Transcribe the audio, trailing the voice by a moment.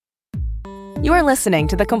You are listening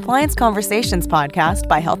to the Compliance Conversations podcast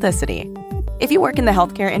by Healthicity. If you work in the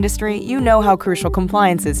healthcare industry, you know how crucial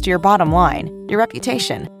compliance is to your bottom line, your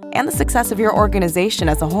reputation, and the success of your organization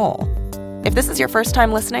as a whole. If this is your first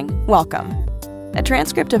time listening, welcome. A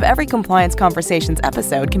transcript of every Compliance Conversations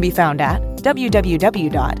episode can be found at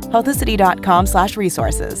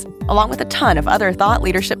www.healthicity.com/resources, along with a ton of other thought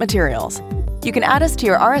leadership materials. You can add us to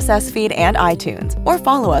your RSS feed and iTunes, or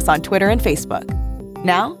follow us on Twitter and Facebook.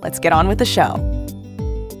 Now, let's get on with the show.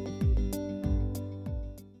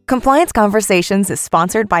 Compliance Conversations is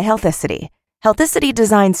sponsored by Healthicity. Healthicity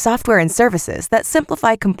designs software and services that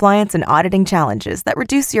simplify compliance and auditing challenges that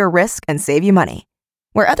reduce your risk and save you money.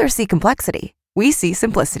 Where others see complexity, we see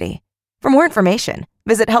simplicity. For more information,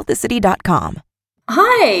 visit healthicity.com.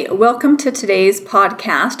 Hi, welcome to today's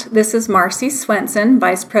podcast. This is Marcy Swenson,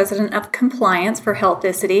 Vice President of Compliance for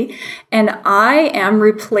Healthicity, and I am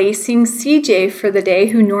replacing CJ for the day,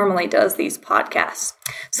 who normally does these podcasts.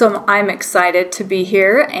 So I'm excited to be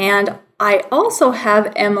here, and I also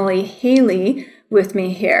have Emily Haley with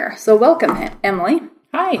me here. So welcome, Emily.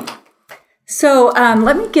 Hi. So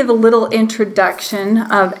let me give a little introduction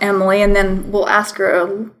of Emily, and then we'll ask her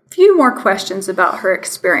a few more questions about her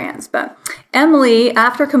experience. But Emily,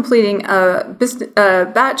 after completing a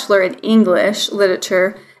Bachelor in English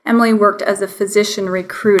Literature, Emily worked as a physician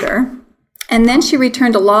recruiter, and then she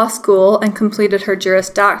returned to law school and completed her Juris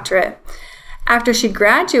Doctorate. After she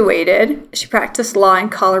graduated, she practiced law in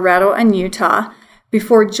Colorado and Utah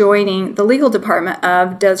before joining the legal department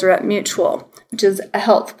of Deseret Mutual, which is a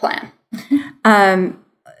health plan.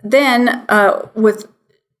 With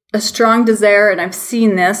a strong desire, and I've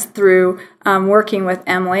seen this through working with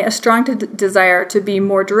Emily, a strong desire to be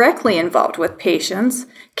more directly involved with patients,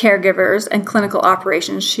 caregivers, and clinical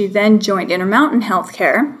operations, she then joined Intermountain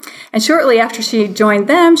Healthcare. And shortly after she joined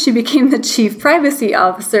them, she became the Chief Privacy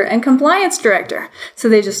Officer and Compliance Director. So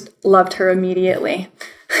they just loved her immediately.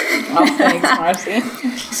 Oh, thanks, Marcy.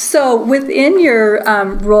 So within your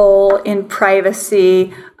role in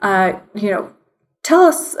privacy, tell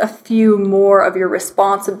us a few more of your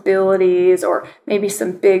responsibilities, or maybe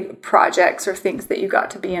some big projects or things that you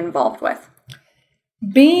got to be involved with.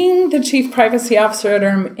 Being the Chief Privacy Officer at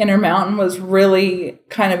Intermountain was really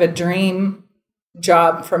kind of a dream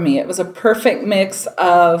job for me. It was a perfect mix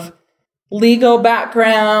of legal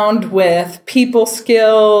background with people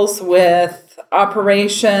skills, with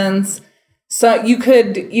operations. So you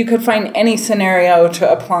could find any scenario to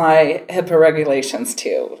apply HIPAA regulations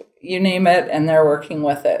to. You name it, and they're working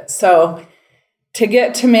with it. So to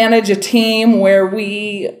get to manage a team where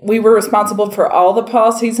we were responsible for all the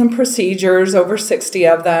policies and procedures, over 60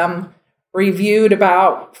 of them, reviewed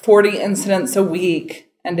about 40 incidents a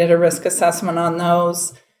week and did a risk assessment on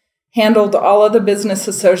those, handled all of the business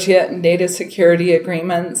associate and data security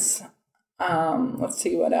agreements. Let's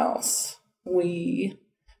see what else. One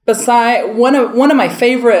of my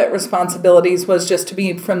favorite responsibilities was just to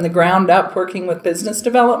be from the ground up working with business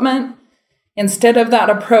development. Instead of that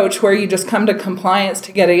approach where you just come to compliance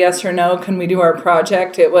to get a yes or no, can we do our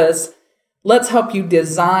project? It was, let's help you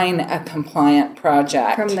design a compliant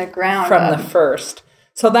project. From the ground From up. the first.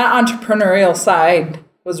 So that entrepreneurial side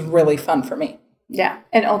was really fun for me. Yeah,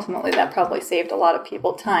 and ultimately that probably saved a lot of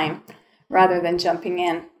people time rather than jumping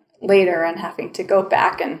in later and having to go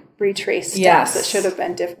back and retrace steps that should have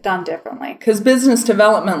been done differently. Because business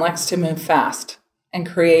development likes to move fast and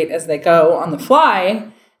create as they go on the fly,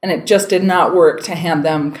 and it just did not work to hand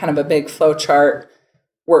them kind of a big flow chart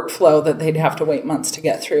workflow that they'd have to wait months to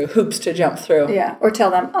get through, hoops to jump through. Yeah, or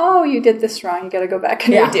tell them, oh, you did this wrong, you got to go back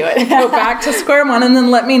and redo it. Go back to square one and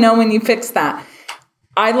then let me know when you fix that.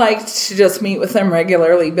 I liked to just meet with them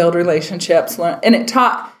regularly, build relationships, learn, and it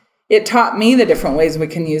taught me the different ways we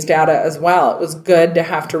can use data as well. It was good to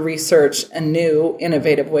have to research a new,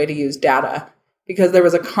 innovative way to use data, because there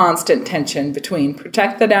was a constant tension between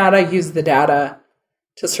protect the data, use the data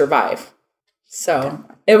to survive. So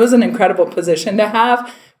it was an incredible position to have.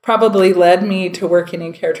 Probably led me to working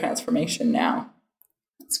in care transformation now.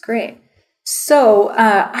 That's great. So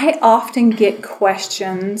I often get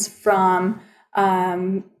questions from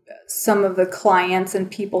some of the clients and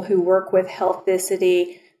people who work with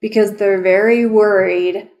Healthicity, because they're very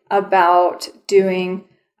worried about doing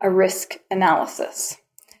a risk analysis.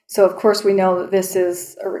 So, of course, we know that this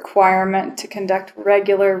is a requirement to conduct a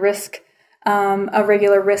regular risk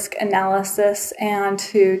analysis and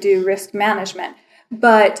to do risk management.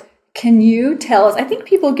 But can you tell us, I think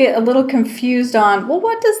people get a little confused on, well,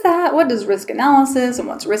 what does risk analysis and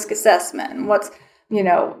what's risk assessment and what's,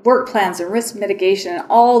 work plans and risk mitigation, and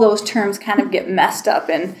all those terms kind of get messed up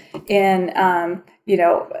in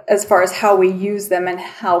as far as how we use them and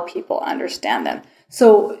how people understand them.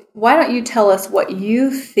 So why don't you tell us what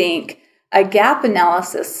you think a gap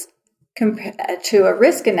analysis compared to a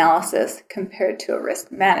risk analysis compared to a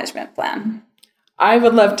risk management plan? I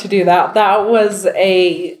would love to do that. That was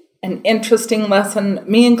an interesting lesson,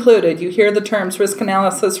 me included. You hear the terms risk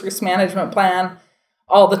analysis, risk management plan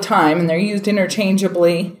all the time, and they're used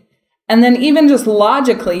interchangeably. And then even just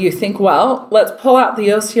logically, you think, well, let's pull out the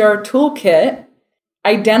OCR toolkit,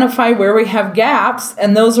 identify where we have gaps,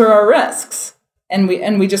 and those are our risks. And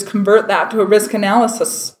we just convert that to a risk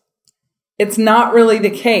analysis. It's not really the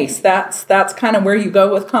case. That's kind of where you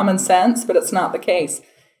go with common sense, but it's not the case.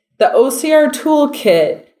 The OCR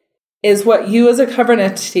toolkit is what you as a covered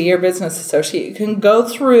entity or business associate, you can go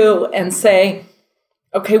through and say,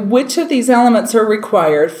 okay, which of these elements are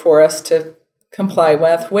required for us to comply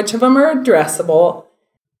with? Which of them are addressable?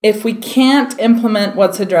 If we can't implement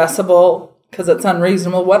what's addressable because it's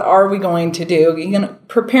unreasonable, what are we going to do?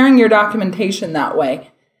 Preparing your documentation that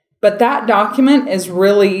way. But that document is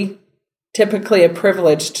really typically a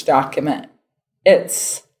privileged document.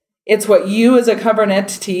 It's what you as a covered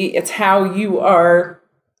entity, it's how you are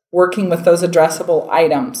working with those addressable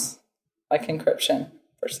items, like encryption,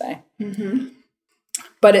 per se. Mm-hmm.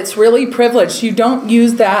 But it's really privileged. You don't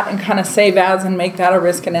use that and kind of save as and make that a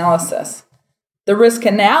risk analysis. The risk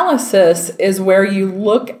analysis is where you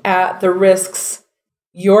look at the risks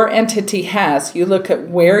your entity has. You look at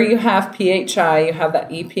where you have PHI, you have that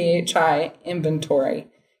ePHI inventory.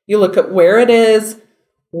 You look at where it is,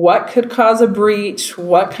 what could cause a breach,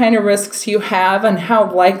 what kind of risks you have, and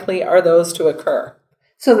how likely are those to occur.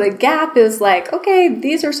 So the gap is like, okay,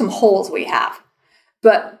 these are some holes we have.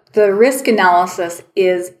 But the risk analysis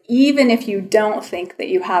is, even if you don't think that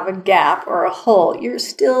you have a gap or a hole, you're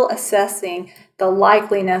still assessing the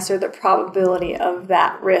likeliness or the probability of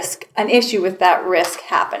that risk, an issue with that risk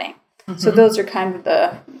happening. Mm-hmm. So those are kind of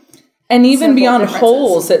the And even beyond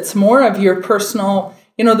holes, it's more of your personal,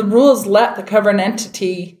 the rules let the covered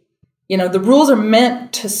entity, the rules are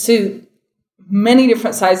meant to suit many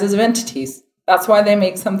different sizes of entities. That's why they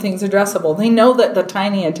make some things addressable. They know that the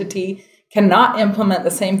tiny entity cannot implement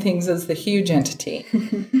the same things as the huge entity.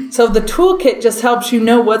 So the toolkit just helps you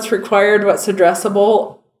know what's required, what's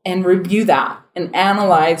addressable, and review that and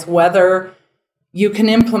analyze whether you can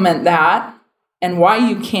implement that and why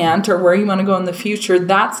you can't or where you want to go in the future.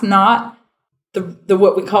 That's not the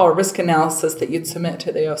what we call a risk analysis that you'd submit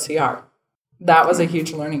to the OCR. That was a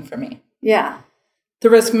huge learning for me. Yeah. The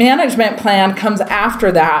risk management plan comes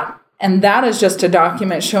after that, and that is just a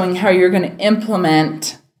document showing how you're going to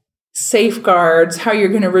implement safeguards, how you're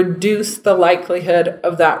going to reduce the likelihood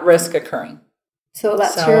of that risk occurring. So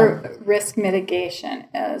that's your risk mitigation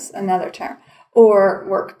is another term, or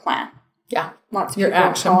work plan. Yeah. Lots of your people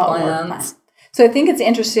action call it work plan. plans. So I think it's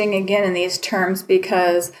interesting, again, in these terms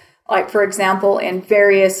because, like, for example, in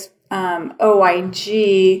various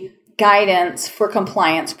OIG guidance for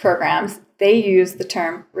compliance programs, they use the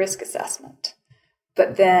term risk assessment.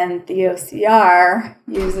 But then the OCR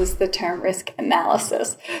uses the term risk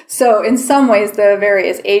analysis. So in some ways, the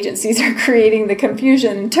various agencies are creating the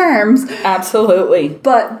confusion in terms. Absolutely.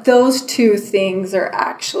 But those two things are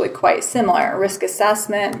actually quite similar. Risk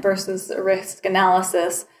assessment versus risk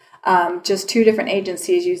analysis. Just two different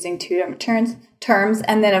agencies using two different terms.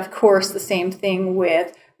 And then, of course, the same thing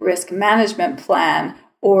with risk management plan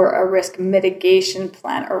or a risk mitigation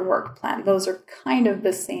plan or work plan. Those are kind of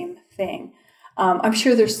the same thing. I'm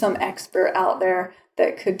sure there's some expert out there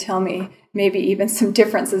that could tell me maybe even some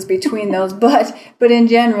differences between those, but in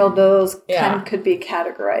general, those kind of could be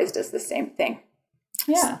categorized as the same thing.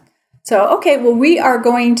 Yeah. So, okay, well, we are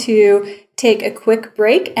going to take a quick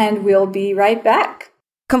break and we'll be right back.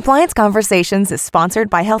 Compliance Conversations is sponsored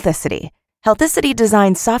by Healthicity. Healthicity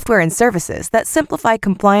designs software and services that simplify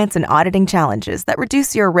compliance and auditing challenges that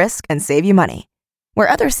reduce your risk and save you money. Where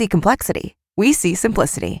others see complexity, we see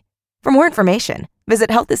simplicity. For more information, visit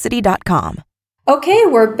healthicity.com. Okay,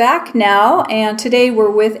 we're back now, and today we're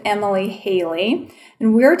with Emily Haley,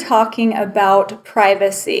 and we're talking about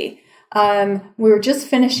privacy. We were just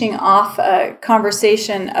finishing off a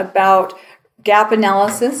conversation about gap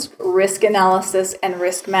analysis, risk analysis, and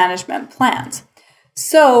risk management plans.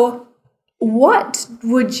 So, what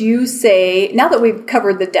would you say, now that we've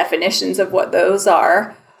covered the definitions of what those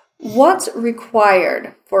are, what's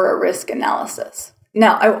required for a risk analysis?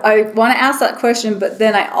 Now, I want to ask that question, but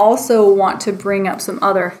then I also want to bring up some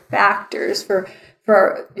other factors for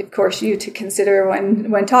of course, you to consider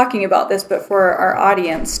when talking about this, but for our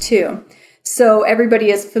audience too. So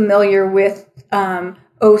everybody is familiar with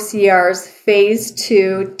OCR's Phase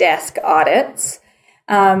 2 desk audits.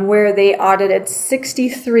 where they audited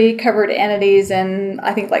 63 covered entities and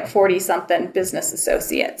I think like 40-something business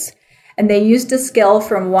associates. And they used a scale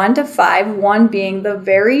from 1 to 5, 1 being the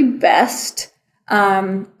very best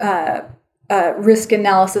risk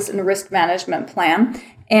analysis and risk management plan,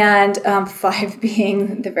 and 5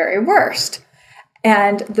 being the very worst.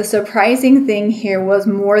 And the surprising thing here was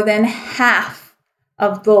more than half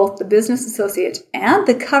of both the business associates and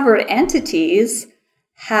the covered entities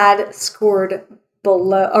had scored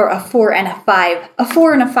below, or a 4 and a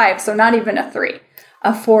 5, so not even a 3,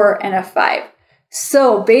 a 4 and a 5.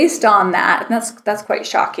 So based on that, that's quite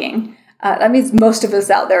shocking. That means most of us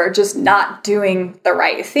out there are just not doing the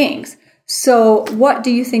right things. So what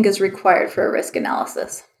do you think is required for a risk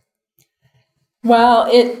analysis? Well,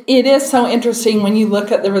 it is so interesting when you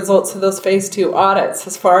look at the results of those phase 2 audits,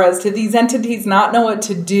 as far as, did these entities not know what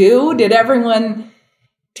to do? Did everyone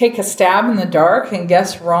take a stab in the dark and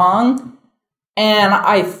guess wrong? And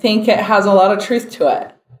I think it has a lot of truth to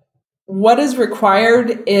it. What is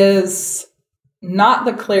required is not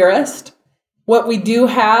the clearest. What we do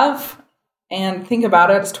have, and think about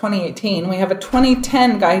it, it's 2018. We have a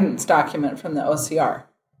 2010 guidance document from the OCR.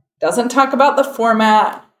 Doesn't talk about the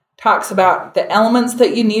format, talks about the elements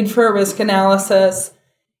that you need for a risk analysis.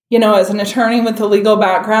 You know, as an attorney with a legal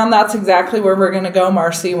background, that's exactly where we're going to go,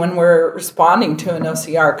 Marcy, when we're responding to an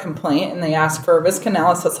OCR complaint and they ask for a risk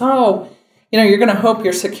analysis. Oh, you know, you're going to hope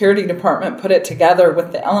your security department put it together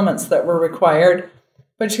with the elements that were required.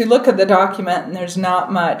 But you look at the document and there's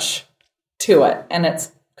not much to it, and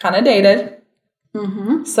it's kind of dated.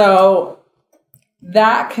 Mm-hmm. So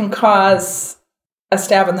that can cause a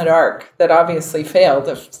stab in the dark that obviously failed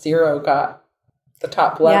if Xero got the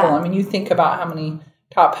top level. Yeah. I mean, you think about how many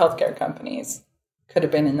top healthcare companies could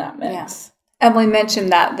have been in that mix. Yeah. Emily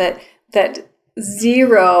mentioned that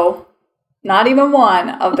Xero, not even one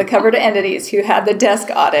of the covered entities who had the desk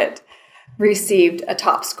audit, received a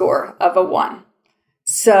top score of a 1.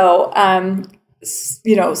 So,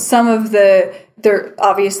 you know, there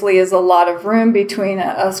obviously is a lot of room between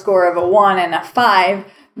a score of a 1 and a 5,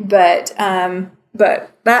 but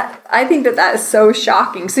that, I think that is so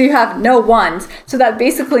shocking. So you have no 1s. So that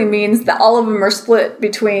basically means that all of them are split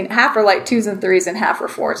between half are like 2s and 3s and half are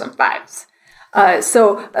 4s and 5s.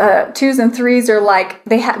 So 2s and 3s are like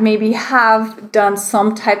they maybe have done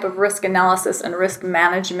some type of risk analysis and risk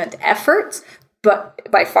management efforts,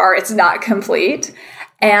 but by far it's not complete.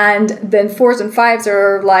 And then 4s and 5s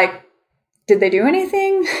are like, did they do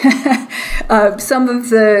anything? Some of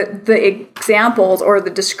the examples or the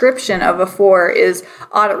description of a 4 is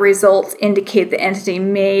audit results indicate the entity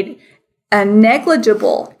made a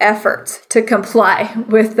negligible efforts to comply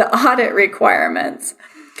with the audit requirements.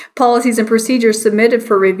 Policies and procedures submitted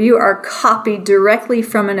for review are copied directly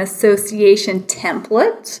from an association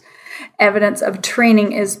template. Evidence of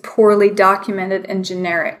training is poorly documented and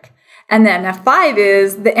generic. And then a 5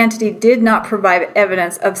 is the entity did not provide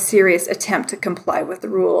evidence of serious attempt to comply with the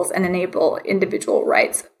rules and enable individual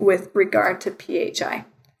rights with regard to PHI.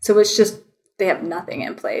 So it's just, they have nothing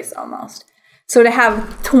in place almost. So to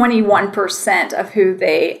have 21% of who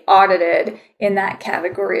they audited in that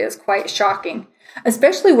category is quite shocking,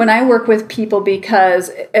 especially when I work with people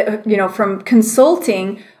because, you know, from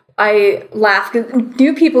consulting, I laugh.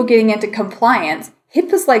 New people getting into compliance,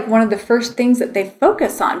 HIPAA's like one of the first things that they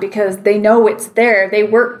focus on because they know it's there. They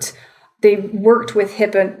worked with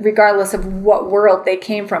HIPAA regardless of what world they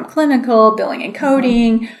came from, clinical, billing and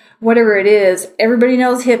coding, whatever it is. Everybody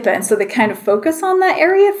knows HIPAA, and so they kind of focus on that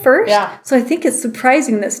area first. Yeah. So I think it's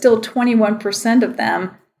surprising that still 21% of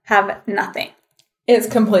them have nothing. It's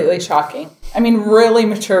completely shocking. I mean, really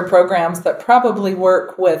mature programs that probably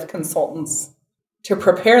work with consultants to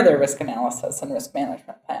prepare their risk analysis and risk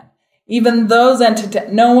management plan. Even those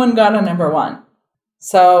entities, no one got a number 1.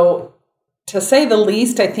 So to say the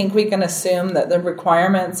least, I think we can assume that the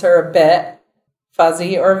requirements are a bit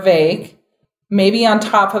fuzzy or vague. Maybe on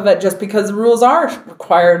top of it, just because the rules are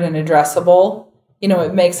required and addressable, you know,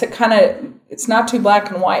 it makes it it's not too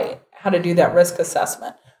black and white how to do that risk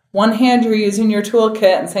assessment. One hand, you're using your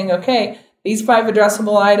toolkit and saying, okay, these 5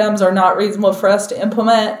 addressable items are not reasonable for us to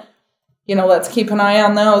implement. You know, let's keep an eye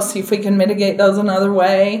on those, see if we can mitigate those another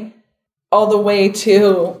way. All the way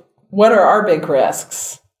to what are our big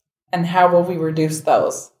risks and how will we reduce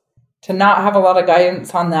those? To not have a lot of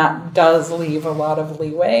guidance on that does leave a lot of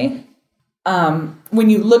leeway. When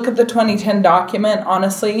you look at the 2010 document,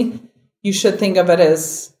 honestly, you should think of it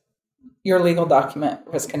as your legal document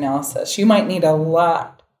risk analysis. You might need a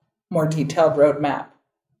lot more detailed roadmap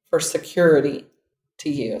for security to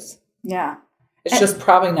use. Yeah. It's just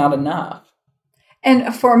probably not enough.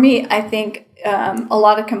 And for me, I think a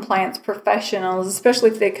lot of compliance professionals,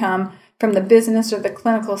 especially if they come from the business or the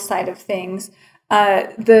clinical side of things,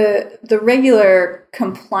 the regular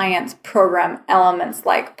compliance program elements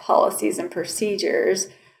like policies and procedures,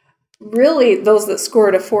 really those that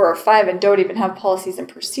scored a 4 or 5 and don't even have policies and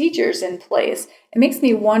procedures in place, it makes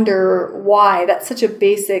me wonder why that's such a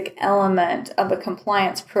basic element of a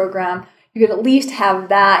compliance program. You could at least have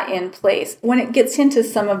that in place. When it gets into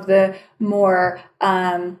some of the more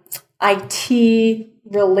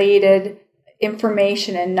IT-related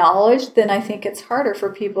information and knowledge, then I think it's harder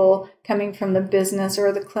for people coming from the business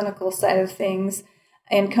or the clinical side of things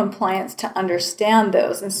and compliance to understand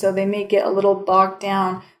those. And so they may get a little bogged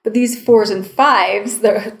down. But these 4s and 5s,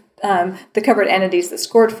 the covered entities that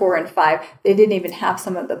scored 4 and 5, they didn't even have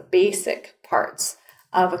some of the basic parts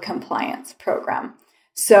of a compliance program.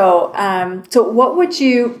 So, what would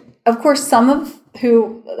you, of course, some of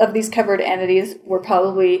these covered entities were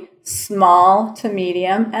probably small to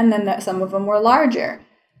medium, and then some of them were larger.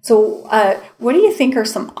 So what do you think are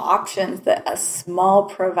some options that a small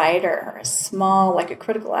provider or a small, like a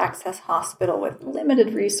critical access hospital with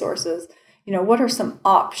limited resources, what are some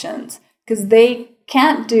options? Because they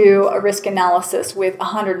can't do a risk analysis with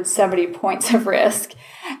 170 points of risk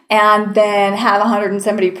and then have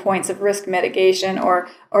 170 points of risk mitigation or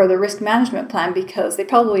the risk management plan, because they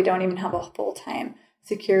probably don't even have a full-time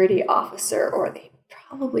security officer, or they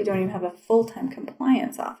probably don't even have a full-time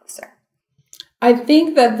compliance officer. I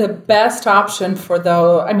think that the best option for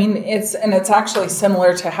it's actually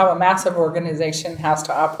similar to how a massive organization has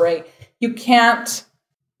to operate. You can't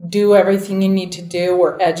do everything you need to do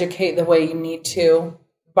or educate the way you need to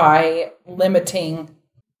by limiting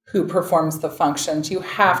who performs the functions. You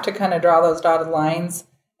have to kind of draw those dotted lines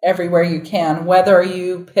everywhere you can, whether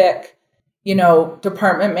you pick,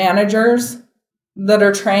 department managers that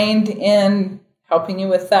are trained in helping you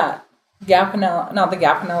with that not the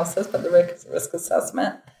gap analysis, but the risk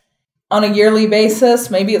assessment on a yearly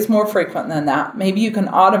basis. Maybe it's more frequent than that. Maybe you can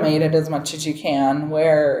automate it as much as you can,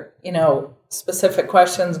 where, specific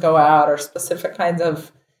questions go out, or specific kinds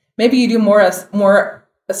of, maybe you do more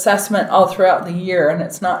assessment all throughout the year, and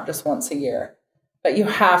it's not just once a year. But you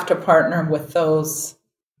have to partner with those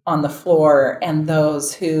on the floor and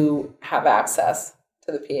those who have access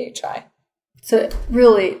to the PHI. So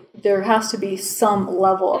really, there has to be some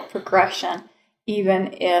level of progression,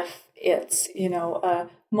 even if it's, a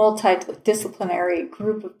multidisciplinary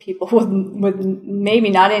group of people with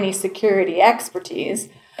maybe not any security expertise,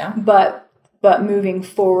 but moving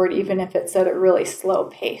forward, even if it's at a really slow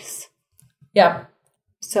pace. Yeah.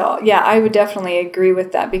 So, I would definitely agree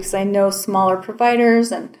with that, because I know smaller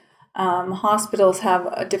providers and hospitals have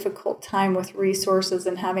a difficult time with resources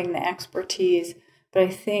and having the expertise. But I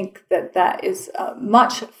think that is a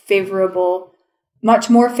much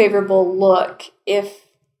more favorable look, if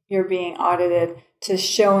you're being audited, to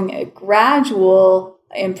showing a gradual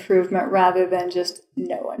improvement rather than just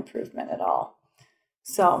no improvement at all.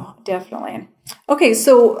 So definitely. Okay,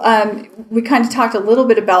 so we kind of talked a little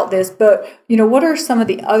bit about this, but what are some of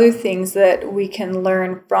the other things that we can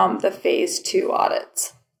learn from the phase 2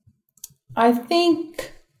 audits? I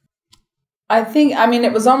think,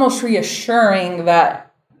 it was almost reassuring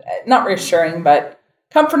not reassuring, but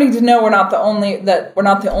comforting to know we're not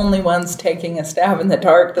the only ones taking a stab in the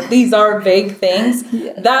dark, that these are vague things.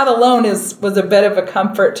 Yes. That alone was a bit of a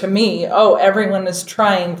comfort to me. Oh, everyone is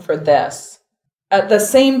trying for this. At the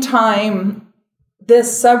same time,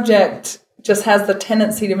 this subject just has the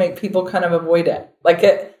tendency to make people kind of avoid it.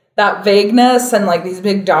 That vagueness and these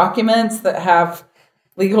big documents that have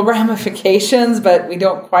legal ramifications, but we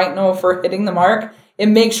don't quite know if we're hitting the mark, it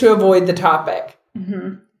makes you avoid the topic.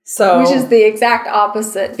 Mm-hmm. Which is the exact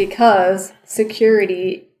opposite, because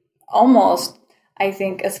security almost, I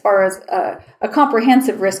think, as far as a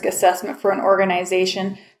comprehensive risk assessment for an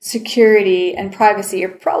organization, security and privacy are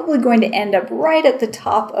probably going to end up right at the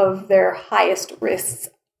top of their highest risks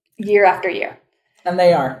year after year. And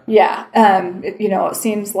they are. Yeah. It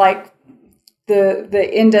seems like the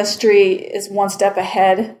industry is one step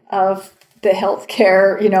ahead of the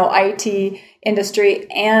healthcare, IT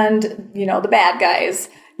industry, and, the bad guys.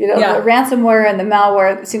 The ransomware and the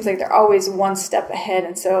malware, it seems like they're always one step ahead.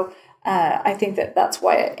 And so I think that's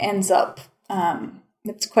why it ends up,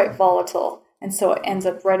 it's quite volatile. And so it ends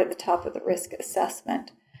up right at the top of the risk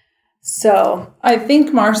assessment. So I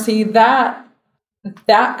think, Marcy, that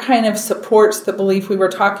kind of supports the belief we were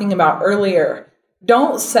talking about earlier.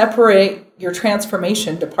 Don't separate your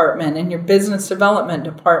transformation department and your business development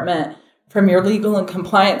department from your legal and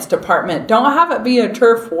compliance department. Don't have it be a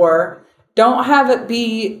turf war. Don't have it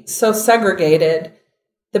be so segregated.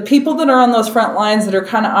 the people that are on those front lines that are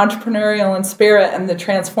kind of entrepreneurial in spirit and the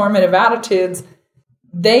transformative attitudes,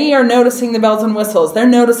 they are noticing the bells and whistles. They're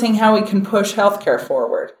noticing how we can push healthcare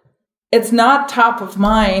forward. It's not top of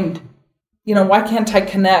mind, why can't I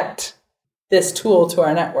connect this tool to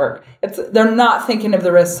our network? They're not thinking of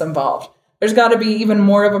the risks involved. There's got to be even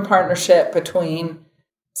more of a partnership between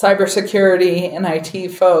cybersecurity and IT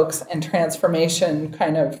folks and transformation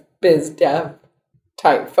kind of biz dev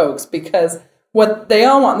type folks, because what they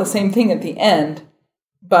all want the same thing at the end,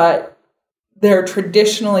 but they're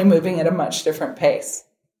traditionally moving at a much different pace.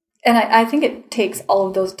 And I think it takes all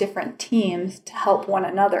of those different teams to help one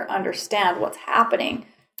another understand what's happening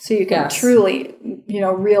so you can truly,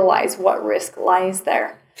 realize what risk lies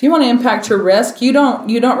there. If you want to impact your risk, you don't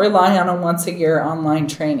rely on a once a year online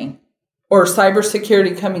training or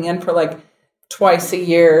cybersecurity coming in for like twice a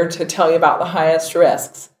year to tell you about the highest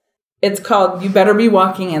risks. It's called, you better be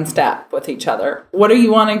walking in step with each other. What are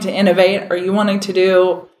you wanting to innovate? Are you wanting to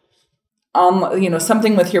do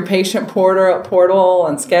something with your patient portal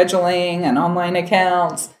and scheduling and online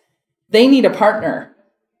accounts? They need a partner.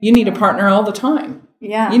 You need a partner all the time.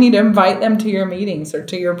 Yeah. You need to invite them to your meetings or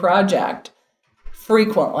to your project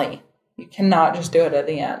frequently. You cannot just do it at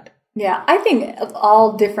the end. Yeah, I think of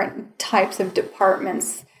all different types of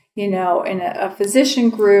departments, in a physician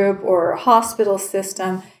group or a hospital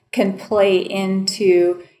system can play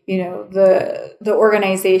into, the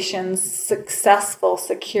organization's successful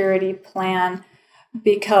security plan.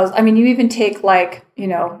 Because, you even take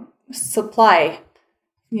supply,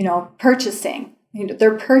 purchasing.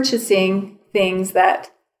 They're purchasing things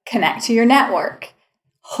that connect to your network,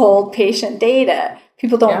 hold patient data.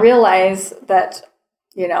 People don't realize that,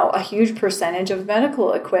 a huge percentage of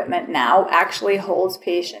medical equipment now actually holds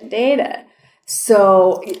patient data.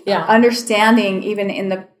 So understanding even in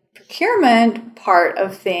the procurement part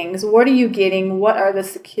of things, what are you getting? What's the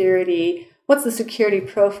security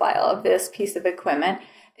profile of this piece of equipment?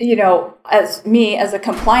 As a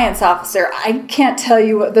compliance officer, I can't tell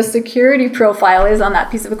you what the security profile is on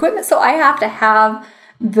that piece of equipment. So I have to have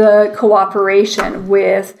the cooperation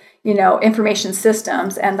with, information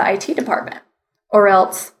systems and the IT department, or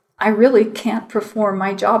else I really can't perform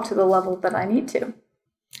my job to the level that I need to.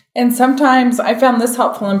 And sometimes I found this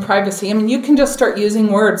helpful in privacy. You can just start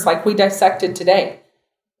using words like we dissected today.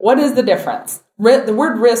 What is the difference? The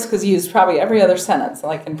word risk is used probably every other sentence,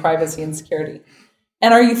 like in privacy and security.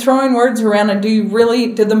 And are you throwing words around, and do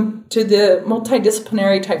the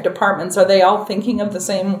multidisciplinary type departments, are they all thinking of the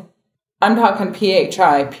same? I'm talking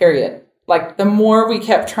PHI, period. Like the more we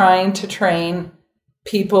kept trying to train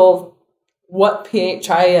people what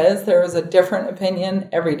PHI is, there was a different opinion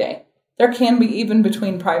every day. There can be even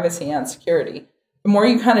between privacy and security. The more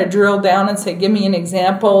you kind of drill down and say, give me an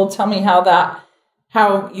example, tell me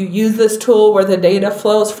how you use this tool, where the data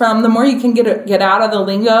flows from, the more you can get out of the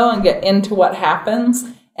lingo and get into what happens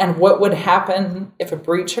and what would happen if a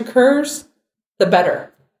breach occurs, the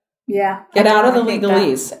better. Yeah. Get out of the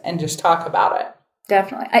legalese and just talk about it.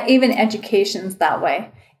 Definitely. Even education's that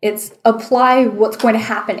way. It's apply what's going to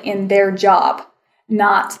happen in their job. They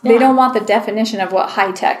don't want the definition of what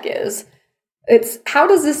high tech is. It's how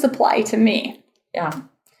does this apply to me? Yeah.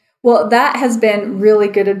 Well, that has been really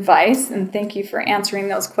good advice, and thank you for answering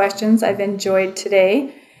those questions. I've enjoyed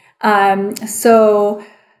today. Thanks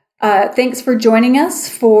for joining us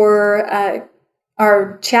for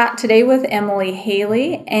our chat today with Emily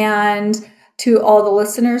Haley. And to all the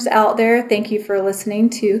listeners out there, thank you for listening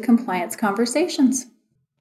to Compliance Conversations.